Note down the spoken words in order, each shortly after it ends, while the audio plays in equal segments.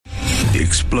The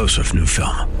explosive new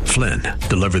film, Flynn,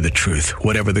 deliver the truth,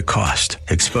 whatever the cost,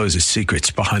 exposes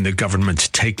secrets behind the government's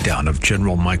takedown of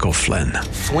General Michael Flynn.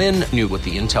 Flynn knew what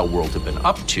the intel world had been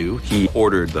up to. He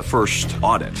ordered the first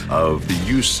audit of the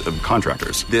use of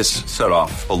contractors. This set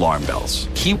off alarm bells.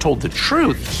 He told the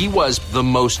truth. He was the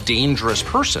most dangerous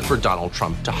person for Donald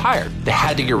Trump to hire. They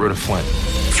had to get rid of Flynn.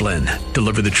 Flynn,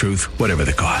 deliver the truth, whatever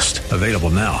the cost. Available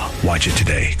now. Watch it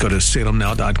today. Go to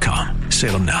salemnow.com.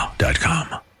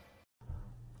 salemnow.com.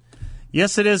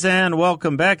 Yes, it is, and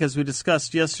welcome back. As we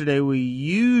discussed yesterday, we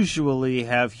usually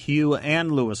have Hugh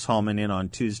and Louis Hallman in on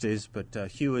Tuesdays, but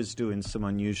Hugh is doing some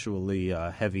unusually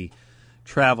heavy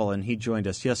travel, and he joined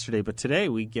us yesterday. But today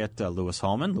we get Louis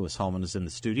Hallman. Louis Hallman is in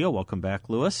the studio. Welcome back,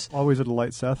 Louis. Always a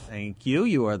delight, Seth. Thank you.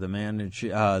 You are the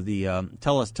manager. Tell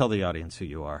the audience who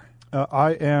you are.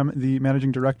 I am the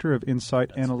managing director of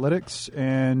Insight Analytics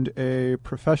and a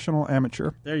professional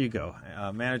amateur. There you go.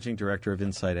 Managing director of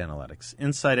Insight Analytics.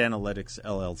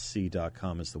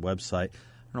 InsightAnalyticsLLC.com is the website. I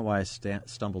don't know why I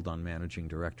stumbled on managing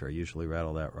director. I usually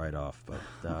rattle that right off. But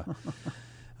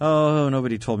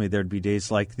nobody told me there'd be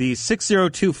days like these.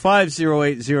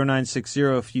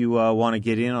 602-508-0960 if you want to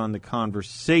get in on the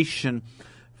conversation.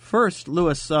 First,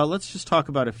 Louis, let's just talk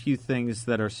about a few things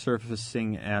that are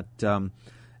surfacing at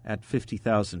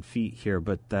 50,000 feet here,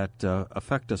 but that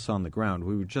affect us on the ground.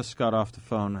 We just got off the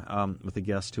phone with a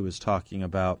guest who was talking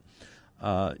about,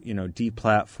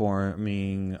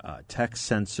 deplatforming, tech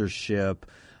censorship,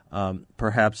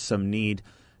 perhaps some need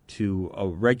to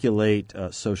regulate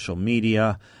social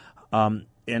media. And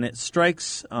it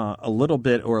strikes a little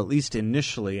bit, or at least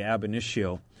initially, ab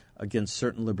initio, against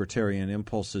certain libertarian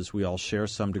impulses. We all share,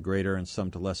 some to greater and some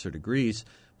to lesser degrees,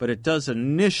 but it does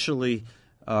initially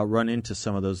run into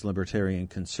some of those libertarian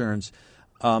concerns,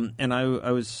 and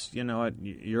I was,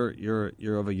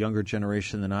 you're of a younger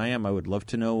generation than I am. I would love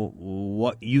to know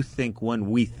what you think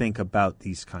when we think about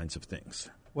these kinds of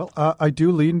things. Well, I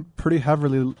do lean pretty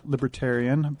heavily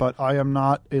libertarian, but I am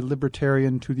not a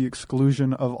libertarian to the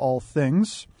exclusion of all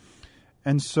things,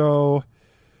 and so,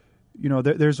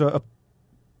 there's a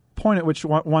point at which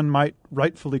one might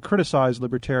rightfully criticize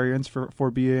libertarians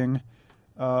for being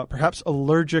perhaps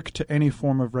allergic to any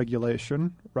form of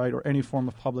regulation, right, or any form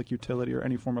of public utility or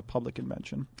any form of public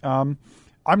invention. I'm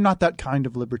not that kind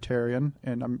of libertarian,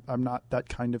 and I'm not that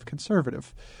kind of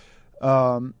conservative.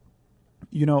 There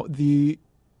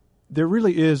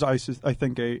really is, I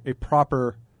think, a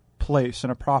proper place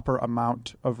and a proper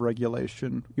amount of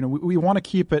regulation. We want to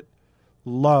keep it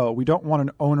low. We don't want an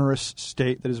onerous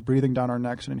state that is breathing down our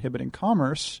necks and inhibiting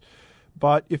commerce.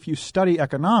 But if you study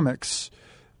economics,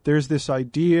 there's this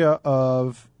idea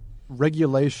of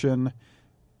regulation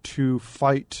to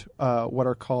fight what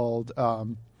are called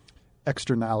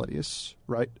externalities,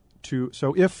 right?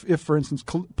 So if for instance,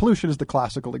 pollution is the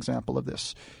classical example of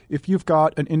this. If you've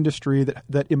got an industry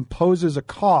that imposes a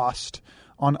cost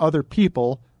on other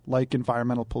people, like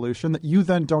environmental pollution, that you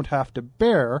then don't have to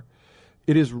bear,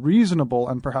 it is reasonable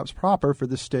and perhaps proper for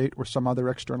the state or some other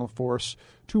external force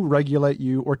to regulate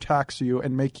you or tax you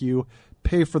and make you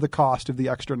pay for the cost of the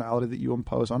externality that you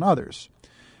impose on others.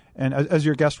 And as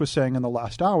your guest was saying in the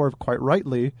last hour, quite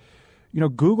rightly,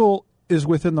 Google is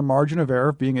within the margin of error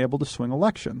of being able to swing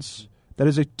elections. That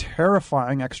is a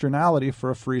terrifying externality for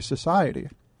a free society.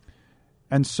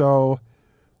 And so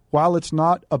while it's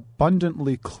not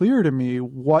abundantly clear to me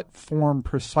what form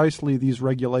precisely these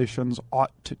regulations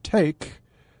ought to take,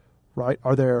 right?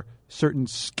 Are there certain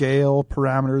scale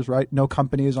parameters, right? No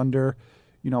company is under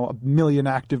 1 million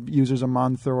active users a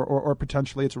month, or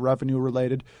potentially it's revenue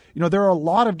related. There are a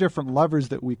lot of different levers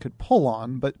that we could pull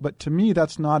on, but to me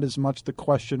that's not as much the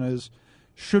question as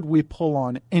should we pull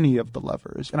on any of the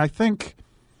levers. And I think,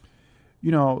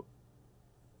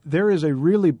 there is a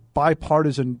really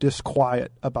bipartisan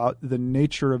disquiet about the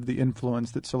nature of the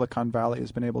influence that Silicon Valley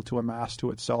has been able to amass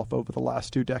to itself over the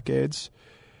last 2 decades.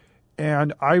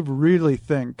 And I really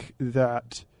think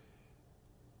that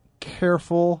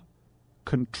careful,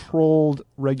 controlled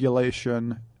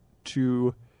regulation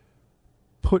to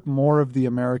put more of the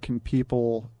American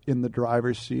people in the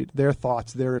driver's seat, their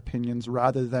thoughts, their opinions,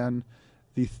 rather than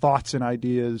the thoughts and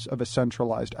ideas of a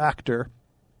centralized actor,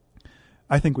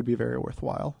 I think would be very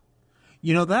worthwhile.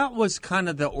 That was kind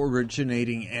of the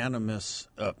originating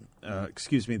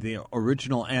the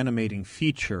original animating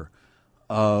feature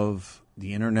of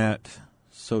the internet,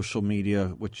 social media,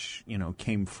 which,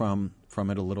 came from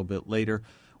it a little bit later,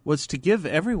 was to give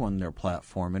everyone their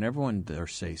platform and everyone their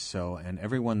say-so and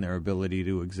everyone their ability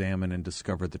to examine and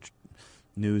discover the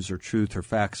news or truth or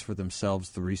facts for themselves,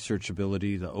 the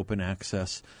researchability, the open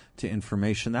access to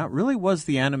information. That really was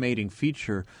the animating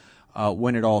feature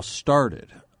when it all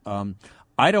started.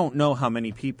 I don't know how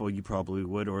many people, you probably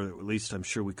would, or at least I'm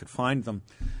sure we could find them,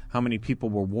 how many people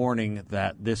were warning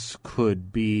that this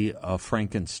could be a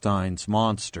Frankenstein's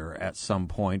monster at some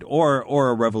point, or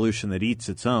a revolution that eats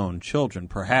its own children,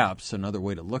 perhaps, another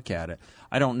way to look at it.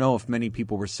 I don't know if many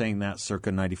people were saying that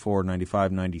circa 94,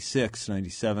 95, 96,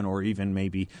 97, or even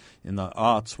maybe in the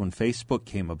aughts when Facebook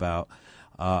came about.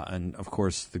 And, of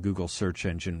course, the Google search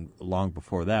engine long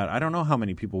before that. I don't know how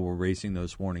many people were raising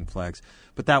those warning flags.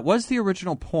 But that was the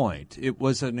original point. It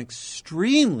was an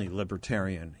extremely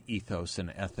libertarian ethos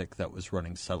and ethic that was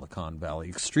running Silicon Valley,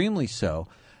 extremely so.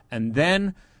 And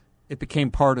then it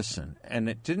became partisan. And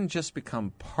it didn't just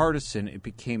become partisan. It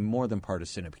became more than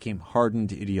partisan. It became hardened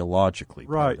ideologically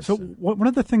Right. partisan. So one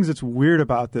of the things that's weird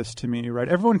about this to me, right,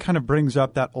 everyone kind of brings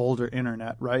up that older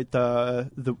internet, right,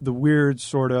 the weird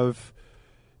sort of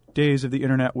days of the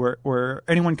internet where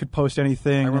anyone could post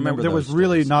anything. I remember there those was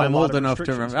really days. not I'm a lot old of enough to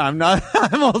restrictions. remember.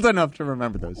 I'm old enough to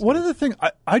remember those. One days. of the things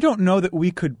I don't know that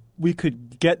we could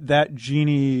get that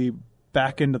genie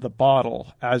back into the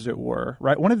bottle, as it were.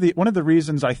 Right. One of the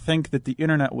reasons I think that the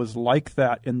internet was like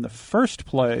that in the first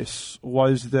place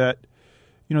was that,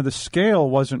 you know, the scale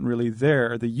wasn't really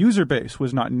there. The user base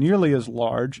was not nearly as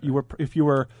large. If you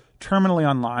were terminally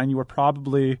online, you were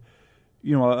probably,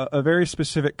 you know, a very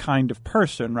specific kind of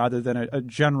person rather than a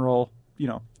general, you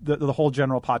know, the whole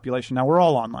general population. Now, we're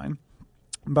all online.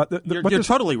 But you're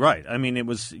totally right. I mean, it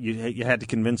was you had to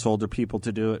convince older people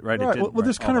to do it, right? Right. Well,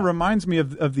 this kind of reminds me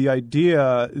of the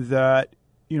idea that,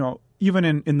 you know, even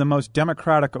in the most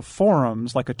democratic of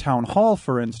forums, like a town hall,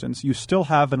 for instance, you still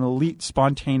have an elite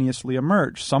spontaneously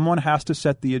emerge. Someone has to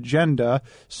set the agenda.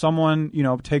 Someone, you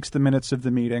know, takes the minutes of the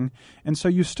meeting. And so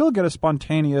you still get a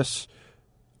spontaneous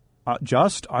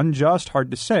just, unjust,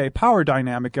 hard to say, power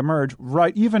dynamic emerge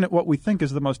right even at what we think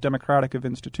is the most democratic of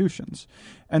institutions.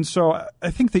 And so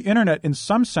I think the internet in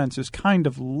some sense is kind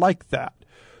of like that,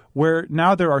 where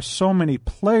now there are so many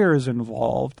players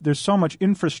involved, there's so much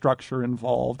infrastructure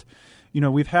involved. You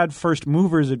know, we've had first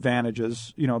movers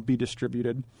advantages, you know, be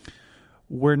distributed,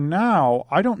 where now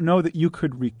I don't know that you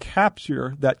could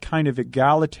recapture that kind of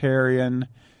egalitarian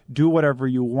do whatever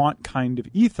you want kind of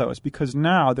ethos, because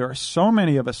now there are so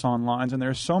many of us online and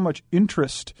there's so much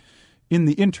interest in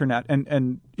the internet and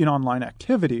in online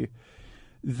activity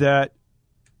that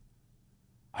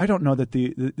I don't know that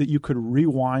that you could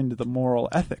rewind the moral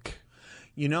ethic.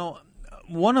 You know,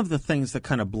 one of the things that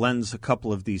kind of blends a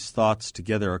couple of these thoughts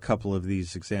together, a couple of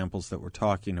these examples that we're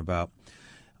talking about,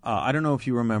 I don't know if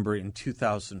you remember in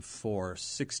 2004,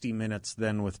 60 Minutes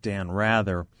then with Dan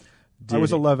Rather. I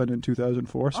was 11 in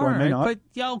 2004, so I may not. But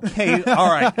yeah, okay, all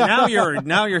right. Now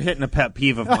you're hitting a pet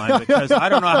peeve of mine, because I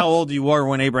don't know how old you were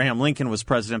when Abraham Lincoln was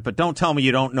president, but don't tell me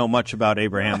you don't know much about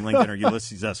Abraham Lincoln or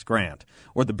Ulysses S. Grant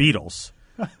or the Beatles.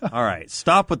 All right,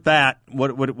 stop with that.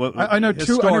 What I know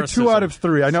two out of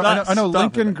three. I know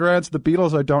Lincoln, Grant's, the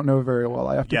Beatles. I don't know very well.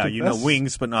 I have to. Yeah, confess. you know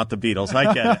Wings, but not the Beatles.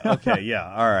 I get it. Okay,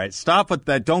 yeah, all right. Stop with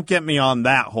that. Don't get me on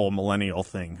that whole millennial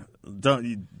thing.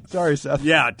 Sorry, Seth.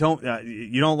 Yeah, don't.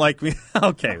 You don't like me?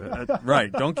 Okay,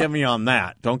 right. Don't get me on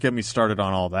that. Don't get me started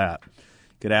on all that.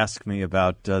 You could ask me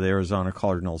about the Arizona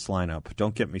Cardinals lineup.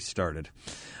 Don't get me started.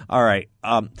 All right.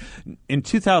 In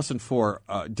 2004,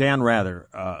 Dan Rather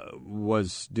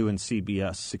was doing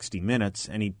CBS 60 Minutes,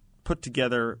 and he put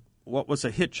together what was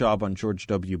a hit job on George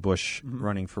W. Bush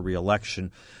running for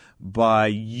re-election by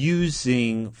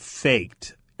using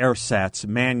faked ersatz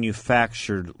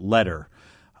manufactured letter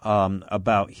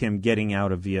about him getting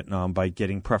out of Vietnam by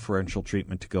getting preferential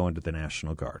treatment to go into the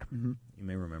National Guard. Mm-hmm. You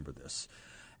may remember this.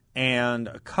 And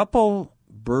a couple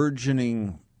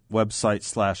burgeoning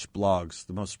websites/blogs,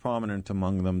 the most prominent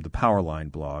among them, the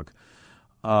Powerline blog,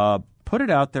 put it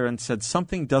out there and said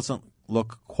something doesn't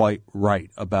look quite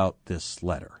right about this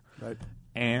letter. Right.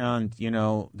 And, you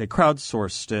know, they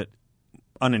crowdsourced it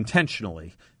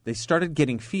unintentionally. They started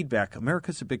getting feedback.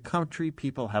 America's a big country.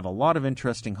 People have a lot of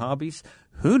interesting hobbies.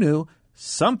 Who knew?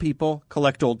 Some people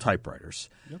collect old typewriters.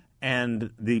 Yep.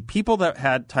 And the people that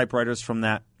had typewriters from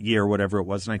that year, whatever it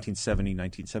was, 1970,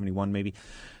 1971 maybe,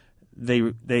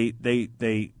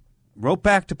 they wrote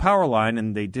back to Powerline,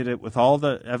 and they did it with all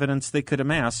the evidence they could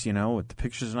amass, you know, with the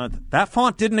pictures and all that. That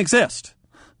font didn't exist.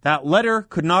 That letter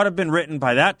could not have been written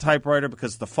by that typewriter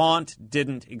because the font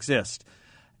didn't exist.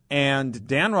 And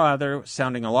Dan Rather,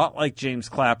 sounding a lot like James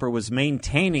Clapper, was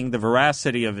maintaining the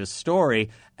veracity of his story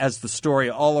as the story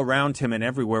all around him and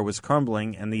everywhere was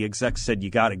crumbling, and the exec said, "You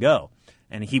got to go."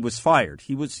 And he was fired.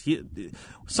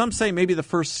 Some say maybe the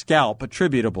first scalp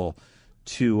attributable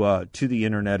to the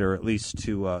internet, or at least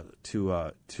to a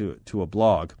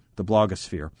blog, the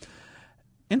blogosphere.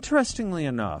 Interestingly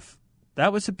enough,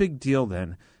 that was a big deal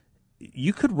then.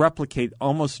 you could replicate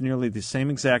almost nearly the same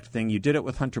exact thing. You did it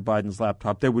with Hunter Biden's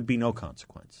laptop. There would be no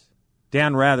consequence.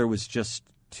 Dan Rather was just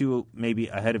too maybe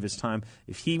ahead of his time.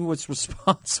 If he was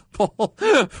responsible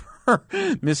for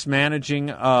mismanaging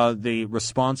the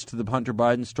response to the Hunter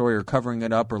Biden story or covering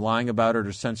it up or lying about it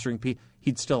or censoring people,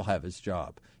 he'd still have his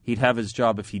job. He'd have his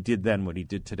job if he did then what he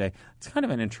did today. It's kind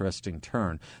of an interesting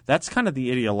turn. That's kind of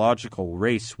the ideological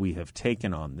race we have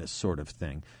taken on this sort of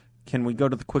thing. Can we go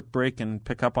to the quick break and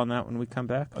pick up on that when we come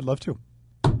back? I'd love to.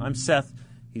 I'm Seth.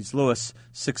 He's Lewis.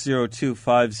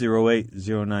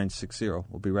 602-508-0960.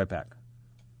 We'll be right back.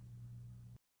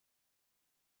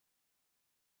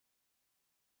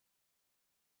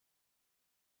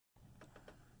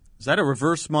 Is that a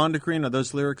reverse Mondegreen? Are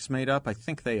those lyrics made up? I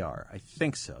think they are. I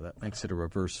think so. That makes it a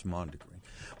reverse Mondegreen.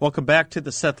 Welcome back to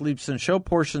the Seth Leibsohn Show,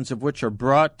 portions of which are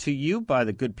brought to you by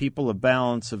the good people of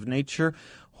Balance of Nature.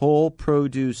 Whole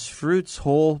produce fruits,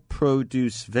 whole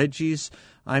produce veggies.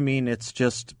 I mean, it's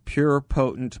just pure,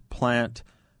 potent plant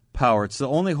power. It's the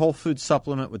only whole food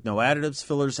supplement with no additives,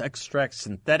 fillers, extracts,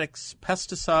 synthetics,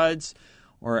 pesticides,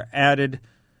 or added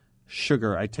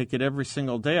sugar. I take it every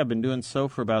single day. I've been doing so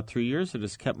for about 3 years. It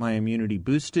has kept my immunity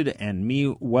boosted and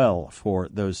me well for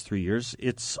those 3 years.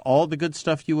 It's all the good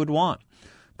stuff you would want.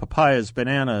 Papayas,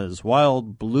 bananas,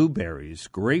 wild blueberries,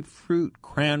 grapefruit,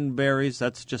 cranberries.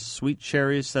 That's just sweet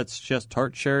cherries. That's just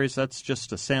tart cherries. That's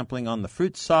just a sampling on the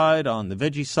fruit side. On the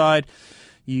veggie side,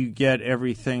 you get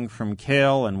everything from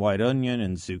kale and white onion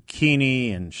and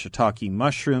zucchini and shiitake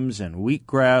mushrooms and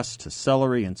wheatgrass to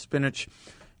celery and spinach.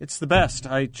 It's the best.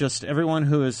 Everyone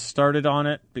who has started on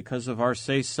it because of our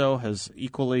say-so has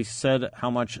equally said how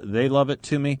much they love it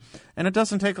to me. And it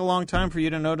doesn't take a long time for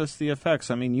you to notice the effects.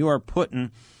 I mean, you are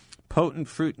putting potent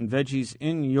fruit and veggies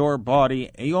in your body.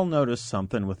 You'll notice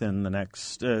something within the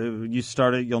next,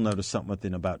 you'll notice something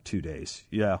within about 2 days.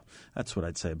 Yeah, that's what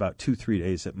I'd say, about 2-3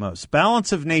 days at most.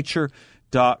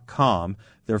 Balanceofnature.com.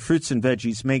 Their fruits and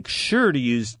veggies. Make sure to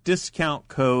use discount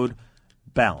code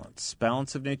BALANCE.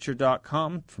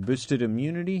 Balanceofnature.com for boosted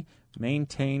immunity,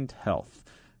 maintained health.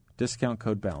 Discount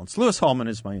code BALANCE. Lewis Hallman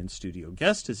is my in-studio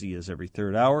guest, as he is every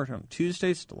third hour on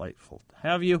Tuesdays. Delightful to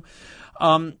have you.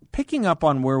 Picking up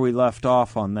on where we left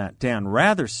off on that Dan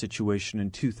Rather situation in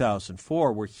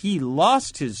 2004, where he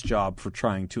lost his job for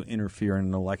trying to interfere in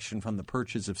an election from the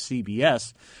perches of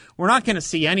CBS. We're not going to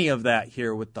see any of that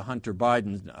here with the Hunter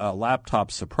Biden laptop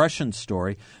suppression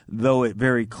story, though it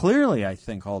very clearly, I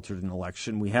think, altered an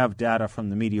election. We have data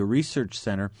from the Media Research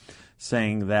Center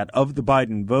saying that of the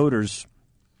Biden voters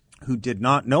who did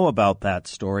not know about that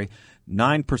story,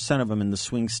 9% of them in the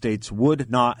swing states would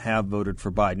not have voted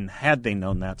for Biden had they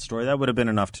known that story. That would have been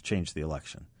enough to change the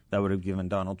election. That would have given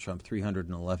Donald Trump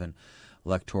 311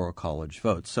 Electoral College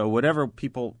votes. So whatever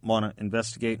people want to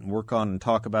investigate and work on and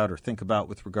talk about or think about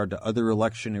with regard to other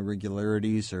election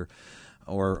irregularities or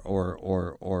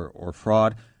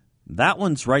fraud, that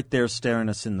one's right there staring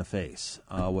us in the face,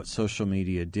 what social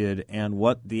media did and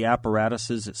what the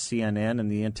apparatuses at CNN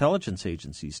and the intelligence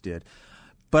agencies did.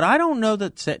 But I don't know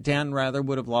that Dan Rather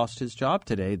would have lost his job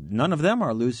today. None of them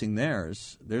are losing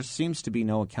theirs. There seems to be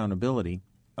no accountability.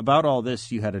 About all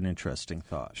this, you had an interesting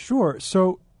thought. Sure.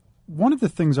 So one of the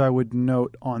things I would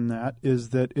note on that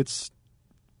is that it's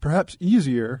perhaps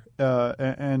easier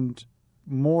and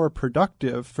more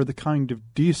productive for the kind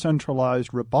of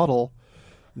decentralized rebuttal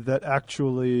that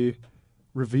actually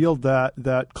revealed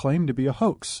that claim to be a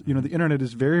hoax. You know, the internet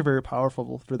is very, very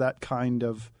powerful for that kind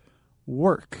of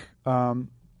work.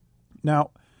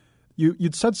 Now,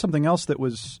 you'd said something else that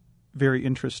was very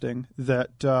interesting,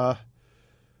 that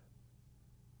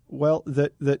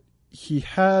he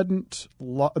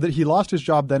lost his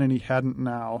job then and he hadn't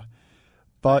now.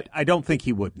 But I don't think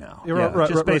he would now.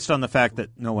 Right, based on the fact that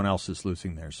no one else is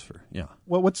losing theirs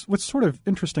Well, what's sort of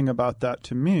interesting about that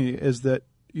to me is that,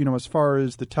 you know, as far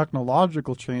as the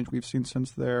technological change we've seen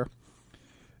since there,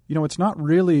 you know, it's not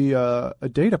really a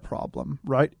data problem,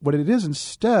 right? What it is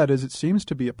instead is it seems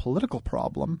to be a political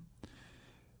problem,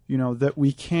 you know, that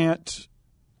we can't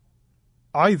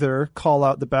either call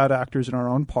out the bad actors in our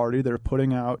own party that are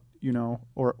putting out, you know,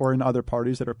 or in other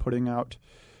parties that are putting out,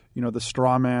 you know, the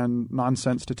straw man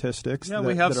nonsense statistics. Yeah,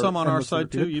 we have some on our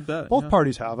side too, you bet. Both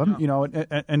parties have them, you know,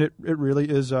 and it really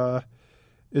is an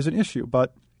issue.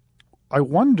 But I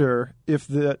wonder if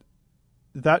that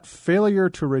failure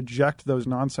to reject those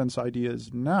nonsense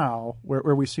ideas now,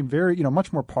 where we seem very, you know,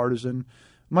 much more partisan,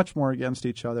 much more against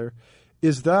each other,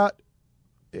 is that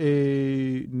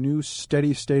a new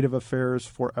steady state of affairs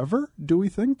forever, do we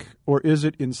think? Or is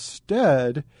it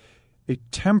instead a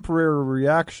temporary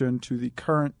reaction to the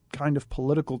current kind of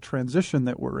political transition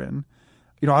that we're in,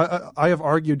 I have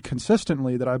argued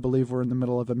consistently that I believe we're in the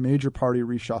middle of a major party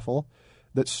reshuffle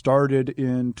that started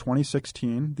in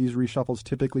 2016. These reshuffles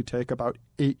typically take about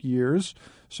 8 years.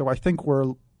 So I think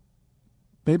we're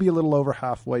maybe a little over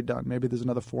halfway done. Maybe there's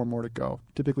another 4 more to go.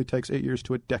 Typically takes 8 years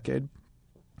to a decade.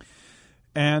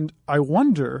 And I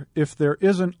wonder if there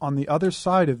isn't on the other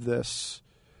side of this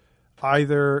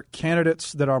either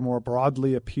candidates that are more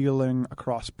broadly appealing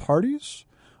across parties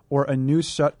or a new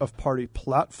set of party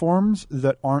platforms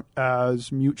that aren't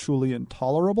as mutually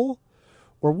intolerable,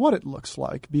 or what it looks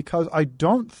like. Because I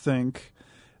don't think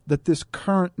that this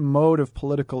current mode of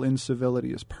political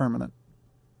incivility is permanent.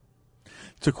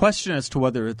 It's a question as to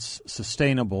whether it's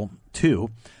sustainable, too.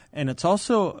 And it's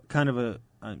also kind of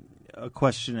a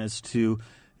question as to,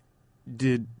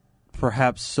 did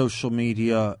perhaps social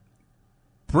media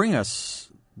bring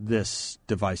us this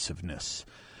divisiveness?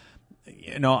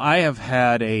 I have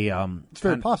had a... it's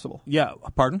very possible. Yeah,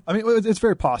 pardon? I mean, it's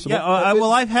very possible. Yeah,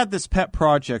 I've had this pet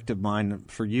project of mine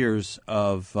for years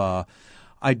of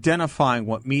identifying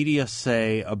what media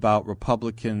say about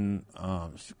Republican,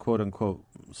 quote-unquote,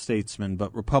 statesmen,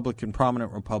 but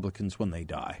prominent Republicans when they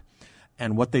die,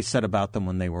 and what they said about them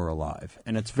when they were alive.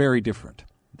 And it's very different.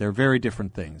 They're very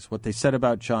different things. What they said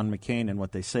about John McCain and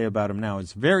what they say about him now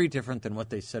is very different than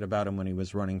what they said about him when he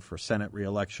was running for Senate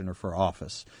re-election or for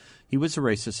office. He was a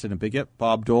racist and a bigot.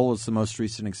 Bob Dole is the most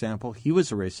recent example. He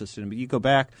was a racist and a bigot. You go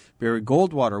back, Barry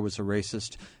Goldwater was a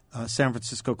racist. San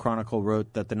Francisco Chronicle wrote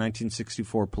that the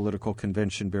 1964 political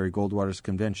convention, Barry Goldwater's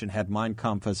convention, had Mein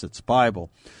Kampf as its Bible.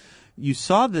 You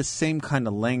saw this same kind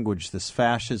of language, this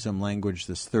fascism language,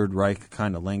 this Third Reich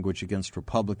kind of language against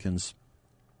Republicans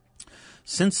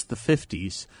since the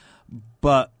 50s.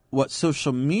 But what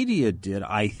social media did,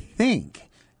 I think,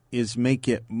 is make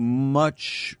it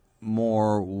much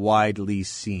more widely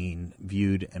seen,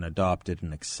 viewed, and adopted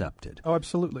and accepted. Oh,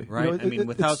 absolutely. Right?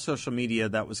 Without social media,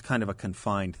 that was kind of a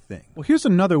confined thing. Well, here's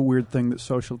another weird thing that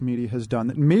social media has done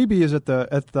that maybe is at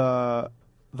the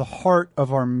heart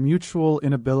of our mutual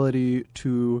inability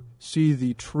to see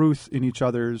the truth in each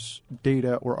other's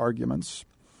data or arguments.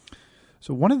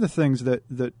 So one of the things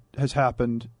that has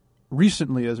happened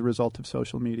recently as a result of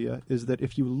social media is that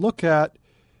if you look at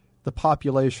the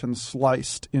population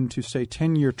sliced into, say,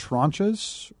 10-year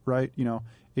tranches, right,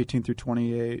 18 through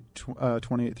 28,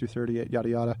 28 through 38, yada,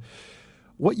 yada,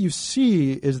 what you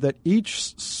see is that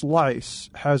each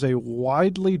slice has a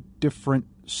widely different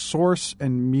source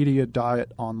and media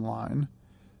diet online.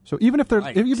 So even if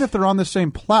they're on the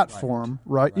same platform,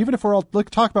 right? Even if we're all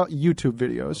talk about YouTube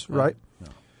videos, right?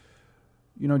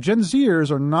 No. Gen Zers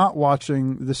are not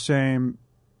watching the same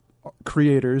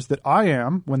creators that I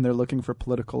am when they're looking for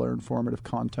political or informative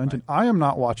content, and I am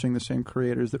not watching the same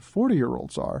creators that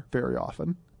 40-year-olds are very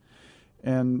often,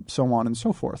 and so on and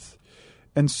so forth.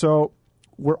 And so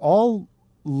we're all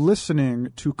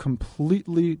listening to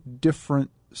completely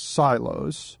different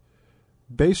silos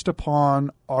based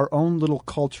upon our own little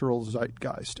cultural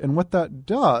zeitgeist. And what that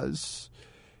does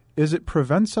is it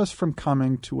prevents us from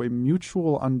coming to a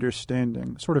mutual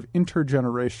understanding, sort of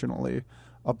intergenerationally,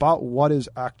 about what is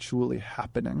actually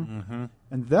happening. Mm-hmm.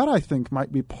 And that, I think,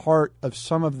 might be part of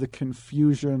some of the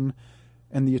confusion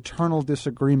and the eternal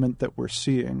disagreement that we're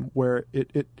seeing, where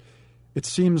it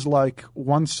seems like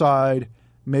one side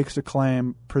makes a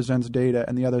claim, presents data,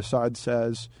 and the other side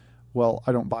says, well,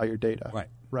 I don't buy your data.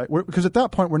 Right? Because at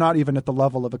that point, we're not even at the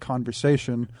level of a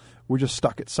conversation. We're just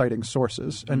stuck at citing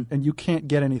sources, and you can't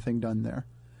get anything done there.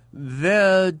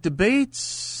 The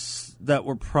debates that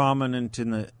were prominent in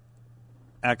the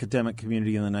academic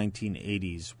community in the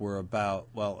 1980s were about,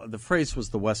 well, the phrase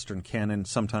was the Western canon,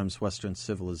 sometimes Western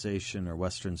civilization or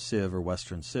Western civ or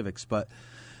Western civics, but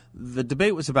the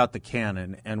debate was about the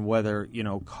canon and whether,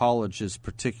 colleges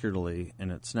particularly,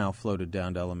 and it's now floated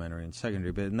down to elementary and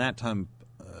secondary, but in that time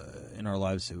in our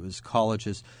lives it was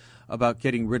colleges, about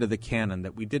getting rid of the canon,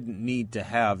 that we didn't need to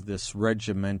have this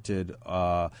regimented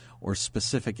or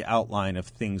specific outline of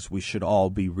things we should all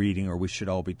be reading or we should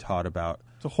all be taught about.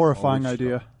 It's a horrifying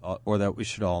idea. Or that we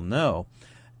should all know.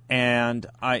 And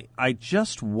I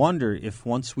just wonder if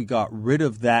once we got rid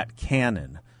of that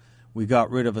canon, we got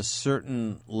rid of a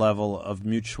certain level of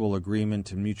mutual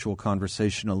agreement and mutual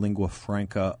conversation, a lingua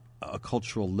franca, a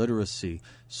cultural literacy,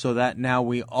 so that now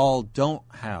we all don't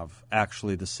have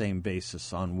actually the same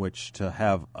basis on which to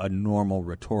have a normal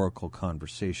rhetorical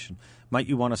conversation. Might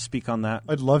you want to speak on that?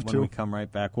 I'd love to. When we come right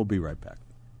back. We'll be right back.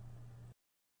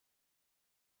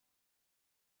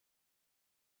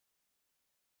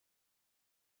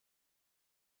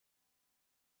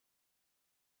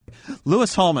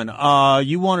 Louis Hallman,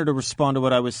 you wanted to respond to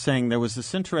what I was saying. There was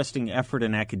this interesting effort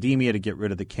in academia to get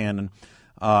rid of the canon.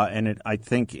 I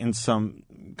think in some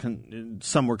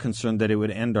were concerned that it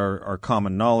would end our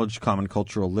common knowledge, common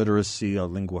cultural literacy, a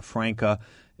lingua franca,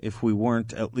 if we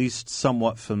weren't at least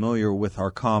somewhat familiar with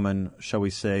our common, shall we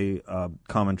say,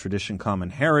 common tradition, common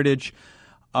heritage.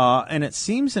 And it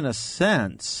seems in a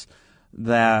sense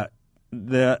that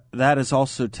has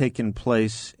also taken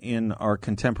place in our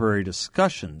contemporary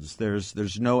discussions.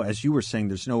 There's no, as you were saying,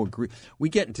 there's no we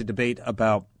get into debate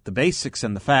about the basics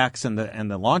and the facts and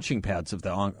the launching pads of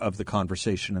the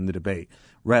conversation and the debate,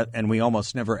 and we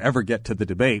almost never ever get to the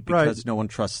debate because no one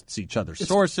trusts each other's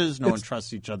sources, no one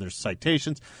trusts each other's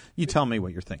citations. You tell me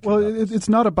what you're thinking. Well, about it's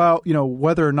not about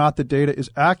whether or not the data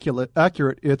is accurate.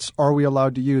 It's, are we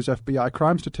allowed to use FBI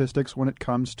crime statistics when it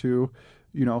comes to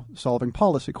solving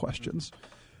policy questions?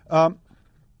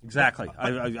 Exactly.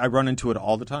 I run into it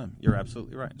all the time. You're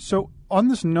absolutely right. So on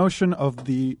this notion of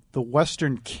the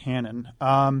Western canon,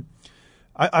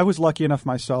 I was lucky enough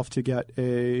myself to get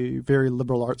a very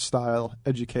liberal arts style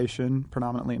education,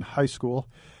 predominantly in high school.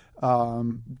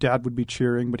 Dad would be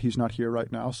cheering, but he's not here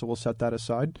right now, so we'll set that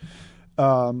aside.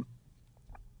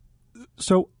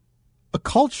 So a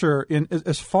culture,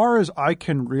 as far as I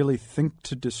can really think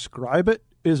to describe it,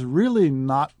 is really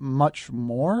not much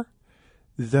more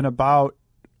than about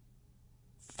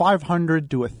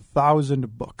 500 to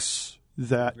 1,000 books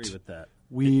that agree with that.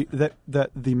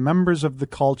 that the members of the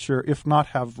culture, if not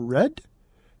have read,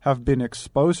 have been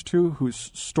exposed to,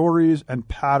 whose stories and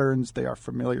patterns they are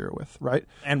familiar with, right?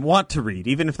 And want to read.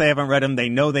 Even if they haven't read them, they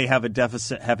know they have a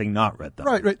deficit having not read them.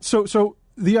 Right. So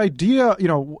the idea,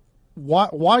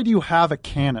 why do you have a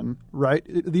canon, right?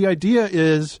 The idea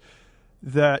is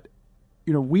that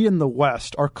we in the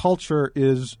West, our culture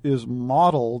is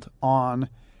modeled on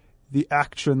the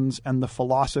actions and the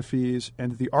philosophies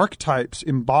and the archetypes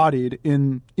embodied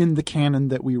in the canon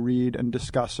that we read and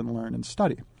discuss and learn and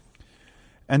study.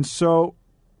 And so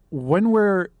when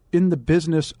we're in the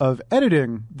business of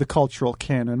editing the cultural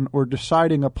canon or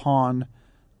deciding upon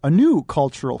a new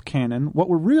cultural canon, what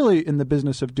we're really in the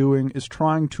business of doing is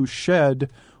trying to shed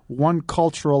one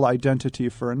cultural identity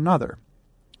for another.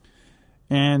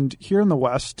 And here in the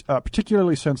West,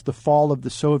 particularly since the fall of the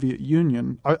Soviet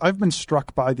Union, I've been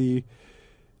struck by the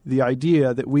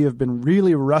idea that we have been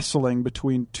really wrestling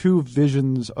between two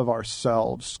visions of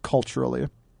ourselves culturally.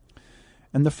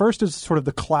 And the first is sort of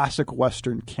the classic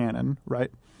Western canon,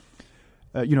 right?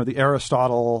 The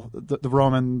Aristotle, the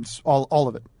Romans, all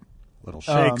of it. Little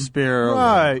Shakespeare,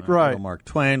 right. Little Mark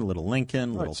Twain, little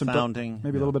Lincoln, little Founding.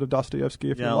 Maybe a little bit of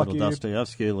Dostoevsky if you're lucky. Yeah, little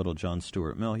Dostoevsky, a little John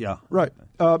Stuart Mill, yeah. Right.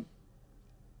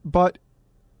 But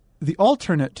the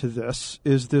alternate to this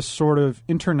is this sort of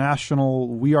international,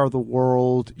 we are the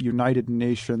world, United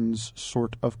Nations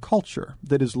sort of culture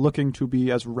that is looking to be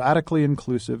as radically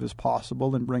inclusive as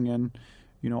possible and bring in,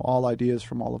 all ideas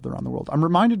from all around the world. I'm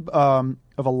reminded of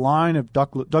a line of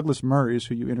Douglas Murray's,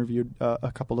 who you interviewed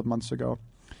a couple of months ago.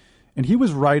 And he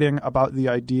was writing about the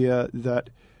idea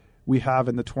that we have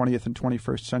in the 20th and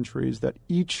 21st centuries, that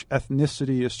each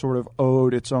ethnicity is sort of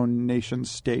owed its own nation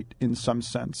state in some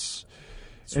sense.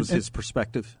 This was his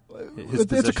perspective?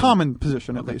 It's a common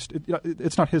position, at least.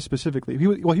 It's not his specifically. He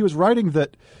was writing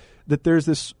that there's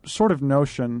this sort of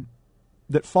notion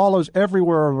that follows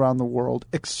everywhere around the world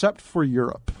except for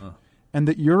Europe, and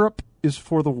that Europe is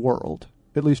for the world,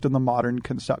 at least in the modern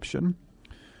conception.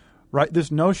 Right?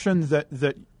 This notion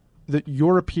that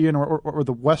European or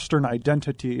the Western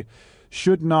identity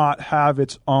should not have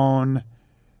its own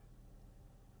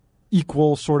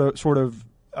equal sort of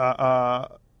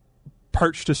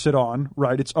perch to sit on,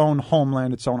 right? Its own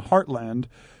homeland, its own heartland,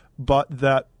 but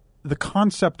that the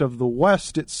concept of the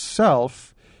West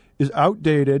itself is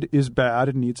outdated, is bad,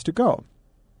 and needs to go.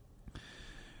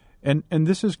 And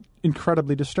this is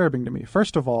incredibly disturbing to me.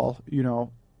 First of all,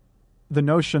 the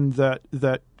notion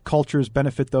that cultures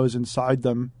benefit those inside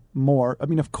them more. I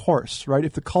mean, of course, right?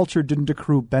 If the culture didn't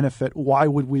accrue benefit, why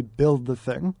would we build the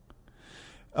thing?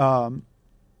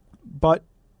 But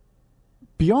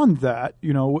beyond that,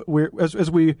 as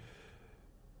we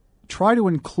try to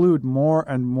include more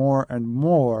and more and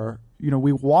more,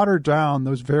 we water down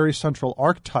those very central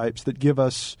archetypes that give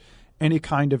us any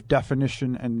kind of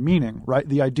definition and meaning, right?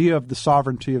 The idea of the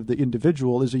sovereignty of the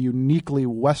individual is a uniquely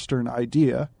Western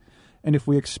idea. And if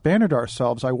we expanded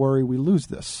ourselves, I worry we lose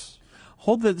this.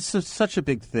 This is such a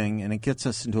big thing, and it gets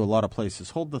us into a lot of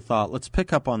places. Hold the thought. Let's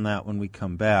pick up on that when we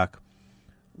come back.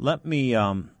 Let me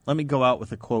go out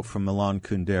with a quote from Milan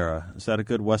Kundera. Is that a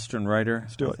good Western writer?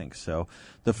 Let's do it. I think so.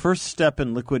 The first step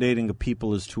in liquidating a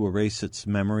people is to erase its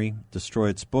memory, destroy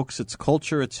its books, its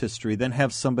culture, its history, then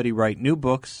have somebody write new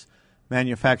books,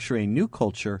 manufacture a new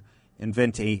culture,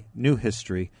 invent a new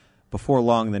history, before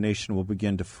long the nation will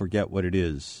begin to forget what it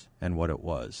is and what it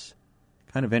was.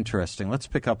 Kind of interesting. Let's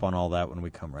pick up on all that when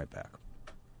we come right back.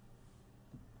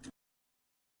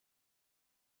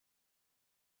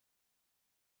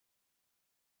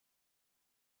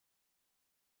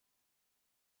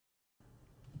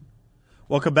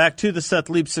 Welcome back to the Seth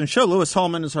Leibsohn Show. Louis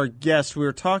Hallman is our guest. We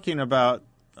were talking about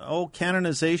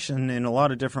canonization in a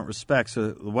lot of different respects,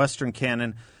 the Western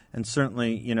canon, and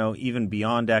certainly, even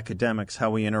beyond academics,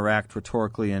 how we interact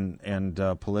rhetorically and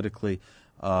politically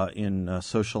in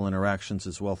social interactions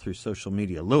as well through social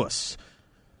media. Louis.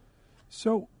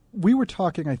 So we were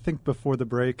talking, I think, before the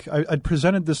break. I'd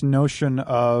presented this notion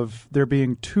of there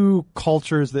being two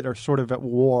cultures that are sort of at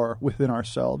war within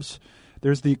ourselves.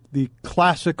 There's the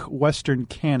classic Western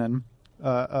canon,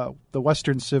 the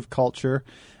Western civ culture,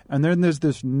 and then there's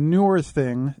this newer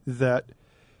thing that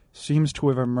seems to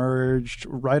have emerged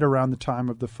right around the time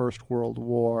of the First World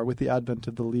War with the advent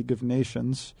of the League of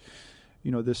Nations.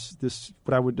 This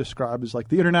what I would describe as like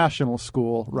the international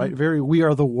school, right? Mm-hmm. Very we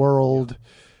are the world.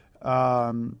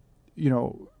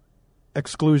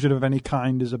 Exclusion of any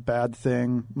kind is a bad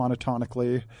thing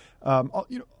monotonically.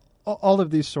 All of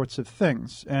these sorts of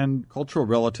things. And cultural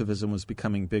relativism was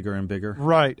becoming bigger and bigger.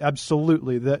 Right,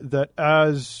 absolutely. That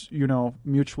as,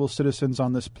 mutual citizens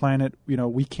on this planet,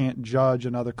 we can't judge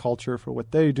another culture for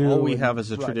what they do. All we have is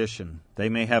a tradition. They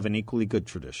may have an equally good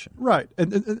tradition. Right.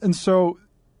 And so,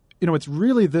 it's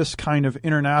really this kind of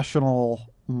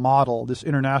international model, this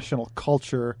international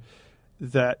culture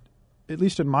that, at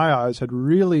least in my eyes, had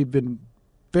really been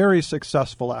very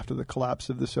successful after the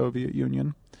collapse of the Soviet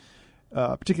Union.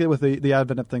 Particularly with the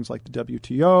advent of things like the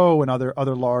WTO and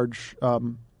other large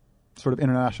sort of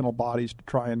international bodies to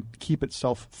try and keep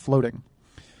itself floating.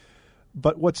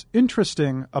 But what's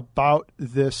interesting about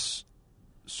this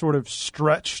sort of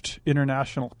stretched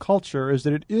international culture is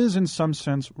that it is in some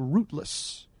sense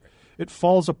rootless. It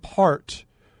falls apart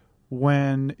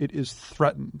when it is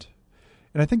threatened.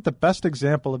 And I think the best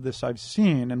example of this I've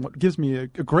seen, and what gives me a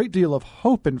great deal of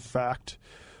hope, in fact,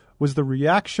 was the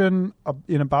reaction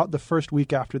in about the first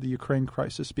week after the Ukraine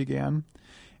crisis began,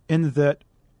 in that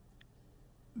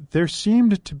there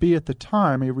seemed to be at the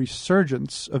time a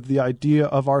resurgence of the idea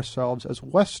of ourselves as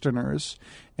Westerners,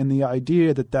 and the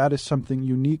idea that that is something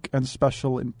unique and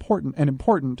special, important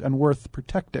and worth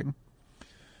protecting,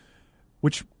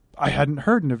 which I hadn't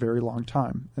heard in a very long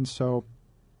time. And so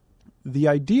the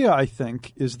idea, I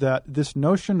think, is that this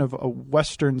notion of a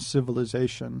Western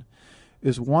civilization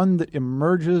is one that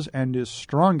emerges and is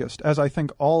strongest, as I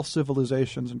think all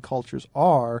civilizations and cultures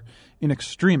are, in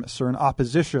extremis or in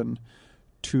opposition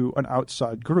to an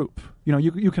outside group.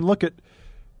 You can look at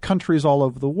countries all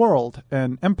over the world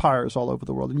and empires all over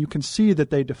the world, and you can see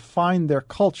that they define their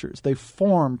cultures. They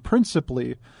form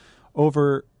principally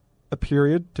over a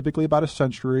period, typically about a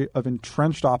century, of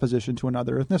entrenched opposition to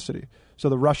another ethnicity. So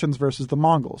the Russians versus the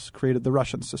Mongols created the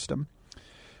Russian system.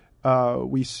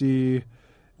 We see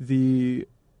the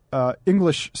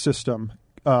English system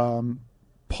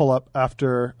pull up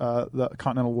after the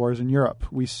Continental Wars in Europe.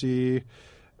 We see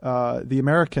the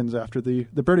Americans after the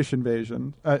British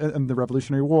invasion and the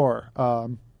Revolutionary War.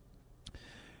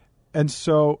 And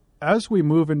so as we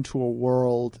move into a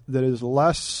world that is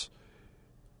less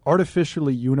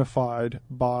artificially unified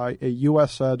by a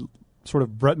U.S.-led sort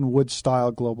of Bretton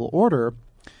Woods-style global order,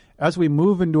 as we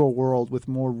move into a world with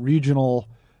more regional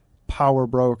power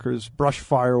brokers, brush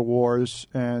fire wars,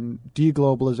 and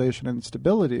deglobalization and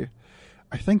instability,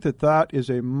 I think that is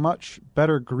a much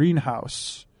better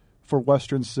greenhouse for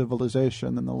Western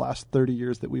civilization than the last 30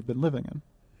 years that we've been living in.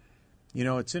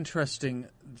 It's interesting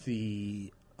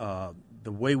the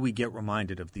way we get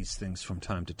reminded of these things from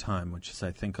time to time, which is,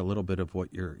 I think, a little bit of what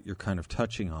you're kind of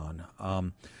touching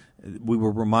on. We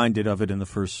were reminded of it in the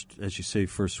first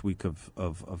week of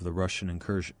the Russian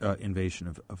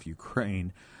invasion of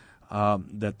Ukraine,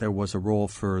 that there was a role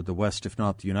for the West, if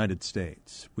not the United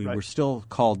States. We were still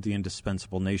called the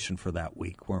indispensable nation for that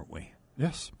week, weren't we?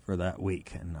 Yes. For that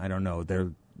week. And I don't know,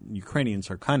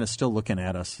 Ukrainians are kind of still looking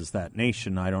at us as that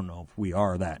nation. I don't know if we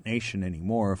are that nation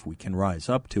anymore, if we can rise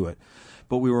up to it.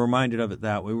 But we were reminded of it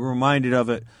that way. We were reminded of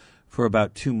it for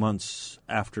about 2 months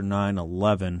after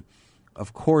 9/11.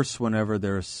 Of course, whenever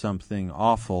there is something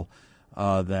awful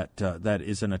that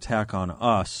is an attack on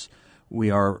us, we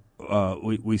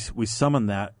summon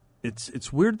that.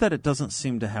 It's weird that it doesn't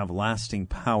seem to have lasting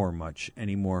power much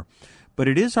anymore. But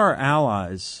it is our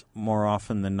allies more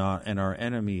often than not and our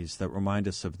enemies that remind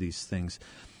us of these things.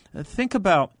 Think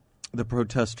about the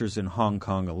protesters in Hong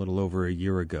Kong a little over a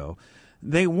year ago.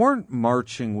 They weren't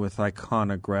marching with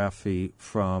iconography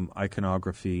from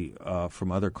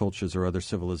other cultures or other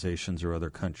civilizations or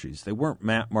other countries. They weren't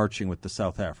marching with the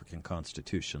South African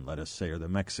Constitution, let us say, or the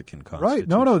Mexican Constitution.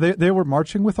 Right. No, they were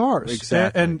marching with ours.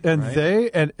 Exactly. And right?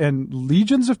 they and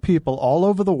legions of people all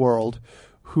over the world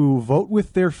who vote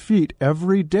with their feet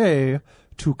every day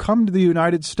to come to the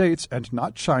United States and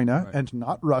not China and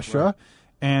not Russia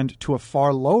and to a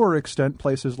far lower extent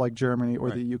places like Germany or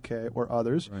the UK or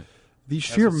others. Right. The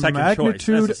sheer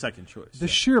magnitude, second choice. The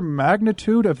sheer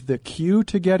magnitude of the queue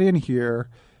to get in here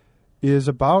is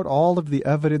about all of the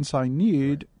evidence I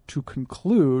need to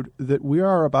conclude that we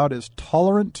are about as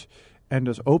tolerant and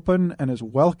as open and as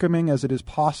welcoming as it is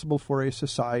possible for a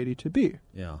society to be.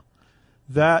 Yeah.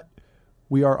 That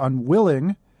we are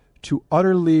unwilling to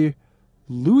utterly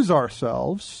lose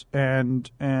ourselves and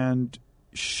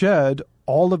shed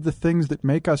all of the things that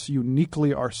make us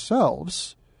uniquely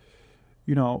ourselves,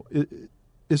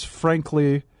 is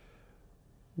frankly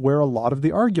where a lot of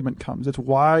the argument comes. It's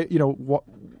why,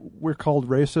 we're called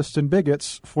racists and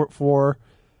bigots for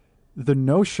the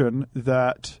notion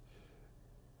that,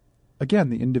 again,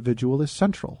 the individual is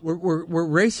central. We're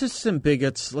racists and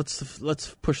bigots.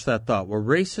 Let's push that thought. We're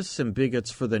racists and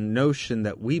bigots for the notion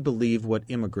that we believe what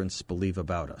immigrants believe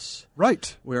about us.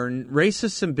 Right. We're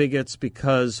racists and bigots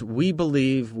because we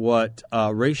believe what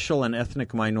racial and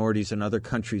ethnic minorities in other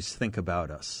countries think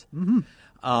about us.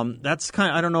 Mm-hmm. That's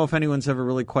I don't know if anyone's ever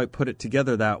really quite put it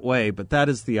together that way, but that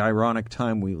is the ironic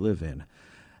time we live in.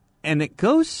 And it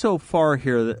goes so far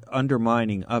here, the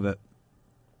undermining of it,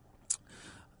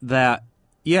 that,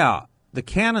 the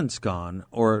canon's gone,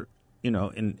 or,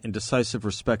 in decisive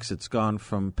respects it's gone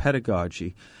from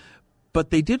pedagogy, but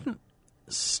they didn't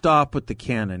stop with the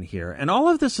canon here. And all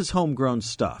of this is homegrown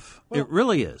stuff. Well, it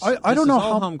really is. I don't know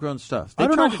all how homegrown stuff. They I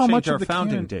don't tried know to how change much our of the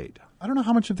founding canon, date. I don't know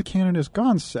how much of the canon is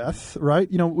gone, Seth, right?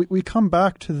 We come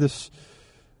back to this,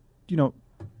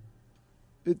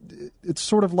 it's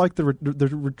sort of like the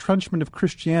retrenchment of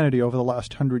Christianity over the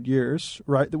last 100 years,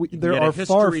 right? There are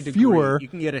far fewer. You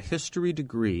can get a history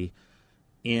degree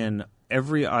in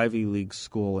every Ivy League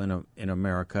school in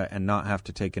America and not have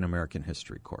to take an American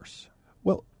history course.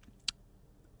 Well,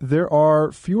 there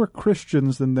are fewer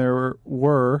Christians than there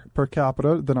were per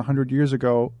capita than 100 years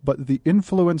ago, but the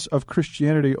influence of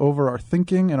Christianity over our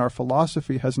thinking and our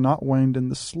philosophy has not waned in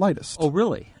the slightest. Oh,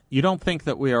 really? You don't think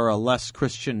that we are a less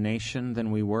Christian nation than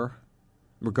we were,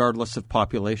 regardless of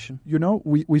population?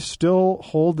 We still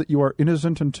hold that you are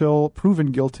innocent until proven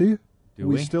guilty. Do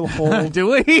we? Still hold...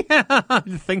 Do we?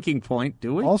 Thinking point,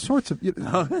 do we? All sorts of...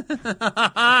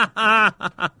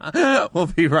 We'll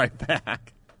be right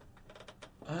back.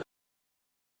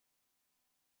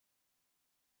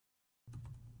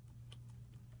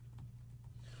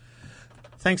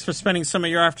 Thanks for spending some of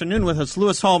your afternoon with us.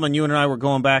 Louis Hallman, you and I were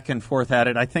going back and forth at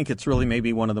it. I think it's really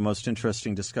maybe one of the most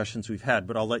interesting discussions we've had,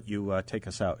 but I'll let you take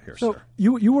us out here, so sir.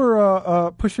 You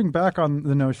were pushing back on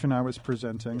the notion I was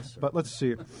presenting, yes, but let's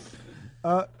see.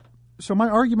 So my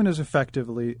argument is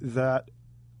effectively that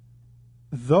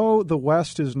though the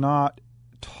West is not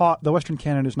taught, the Western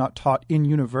canon is not taught in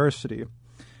university,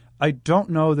 I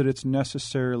don't know that it's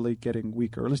necessarily getting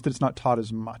weaker, or at least that it's not taught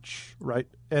as much, right?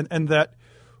 And that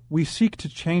we seek to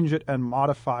change it and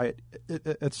modify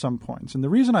it at some points. And the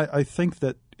reason I think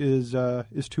that is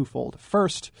twofold.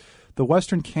 First, the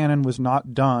Western canon was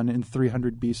not done in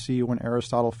 300 BC when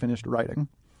Aristotle finished writing.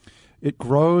 It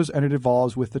grows and it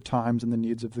evolves with the times and the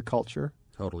needs of the culture.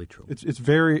 Totally true. It's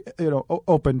very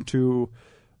open to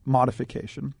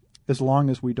modification as long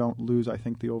as we don't lose, I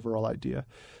think, the overall idea.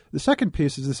 The second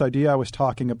piece is this idea I was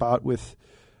talking about with,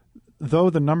 though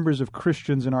the numbers of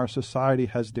Christians in our society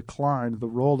has declined, the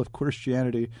role of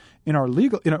Christianity in our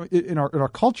legal, in our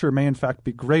culture may in fact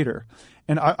be greater.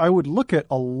 And I would look at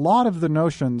a lot of the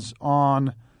notions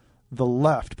on the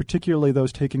left, particularly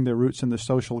those taking their roots in the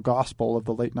social gospel of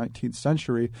the late 19th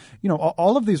century.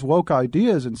 All of these woke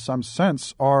ideas, in some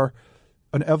sense, are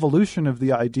an evolution of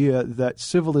the idea that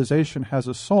civilization has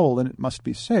a soul and it must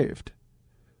be saved,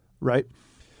 right?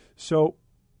 So,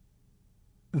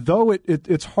 though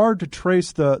it's hard to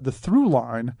trace the through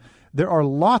line, there are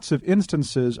lots of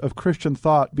instances of Christian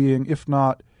thought being, if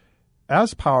not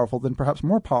as powerful, then perhaps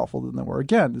more powerful than they were.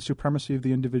 Again, the supremacy of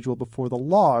the individual before the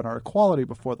law and our equality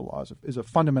before the law is a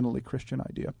fundamentally Christian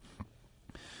idea.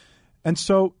 And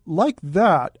so, like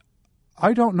that,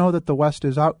 I don't know that the West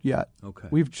is out yet. Okay.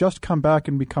 We've just come back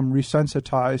and become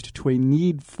resensitized to a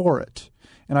need for it.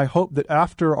 And I hope that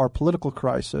after our political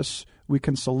crisis, we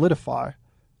can solidify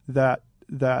that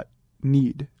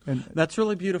need. And that's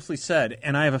really beautifully said,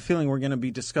 and I have a feeling we're going to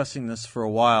be discussing this for a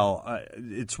while.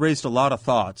 It's raised a lot of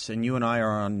thoughts, and you and I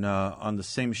are on the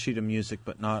same sheet of music,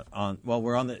 but not on. Well,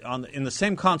 we're in the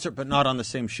same concert, but not on the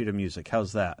same sheet of music.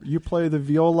 How's that? You play the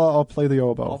viola, I'll play the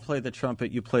oboe. I'll play the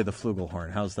trumpet, you play the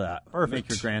flugelhorn. How's that? Perfect. Make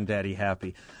your granddaddy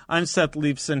happy. I'm Seth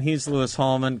Leibson. He's Louis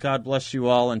Hallman. God bless you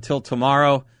all. Until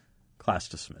tomorrow, class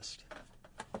dismissed.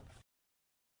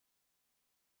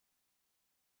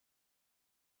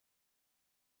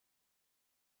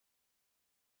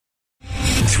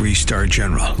 Three-star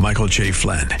General Michael J.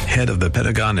 Flynn, head of the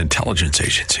Pentagon Intelligence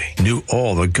Agency, knew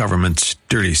all the government's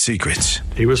dirty secrets.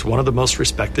 He was one of the most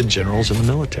respected generals in the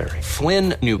military.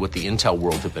 Flynn knew what the intel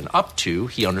world had been up to.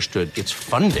 He understood its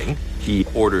funding. He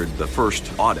ordered the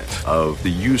first audit of the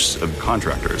use of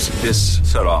contractors. This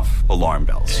set off alarm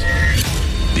bells.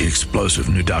 The explosive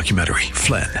new documentary,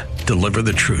 Flynn, Deliver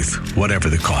the Truth, Whatever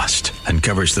the Cost,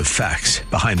 uncovers the facts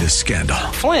behind this scandal.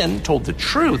 Flynn told the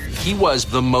truth. He was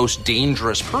the most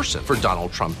dangerous person for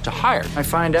Donald Trump to hire. I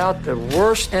find out the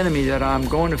worst enemy that I'm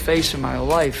going to face in my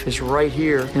life is right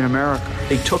here in America.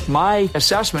 They took my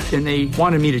assessment and they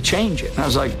wanted me to change it. And I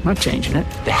was like, I'm not changing it.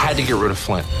 They had to get rid of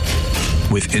Flynn.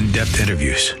 With in-depth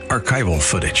interviews, archival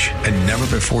footage, and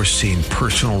never-before-seen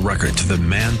personal records of the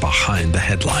man behind the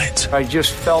headlines. I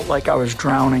just felt like I was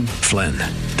drowning. Flynn,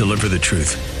 Deliver the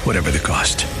Truth, Whatever the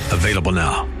Cost. Available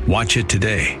now. Watch it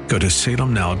today. Go to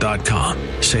salemnow.com.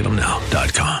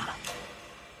 salemnow.com.